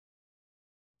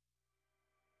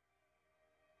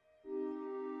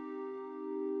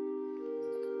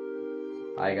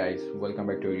Hi guys, welcome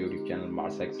back to our YouTube channel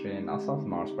Mars Xray and NASA's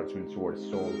Mars pursuit towards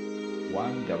Sol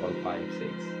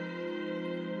 1556.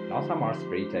 NASA Mars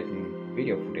breathtaking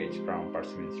video footage from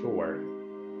Perseverance rover.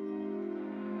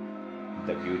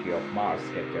 The beauty of Mars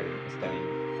captured in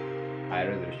stunning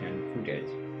high-resolution footage.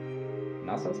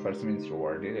 NASA's Perseverance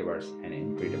rover delivers an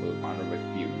incredible panoramic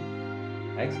view.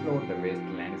 Explore the vast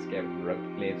landscape,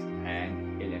 rugged cliffs,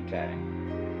 and alien terrain.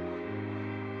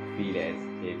 Feel as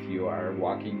if you are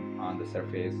walking on the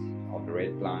surface of the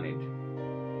red planet.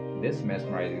 This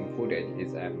mesmerizing footage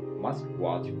is a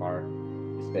must-watch for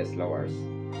space lovers.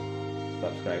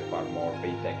 Subscribe for more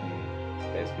breathtaking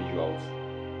space visuals.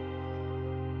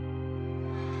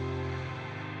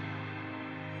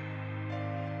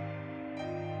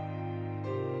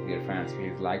 Dear friends,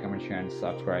 please like, comment, share, and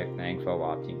subscribe. Thanks for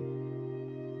watching.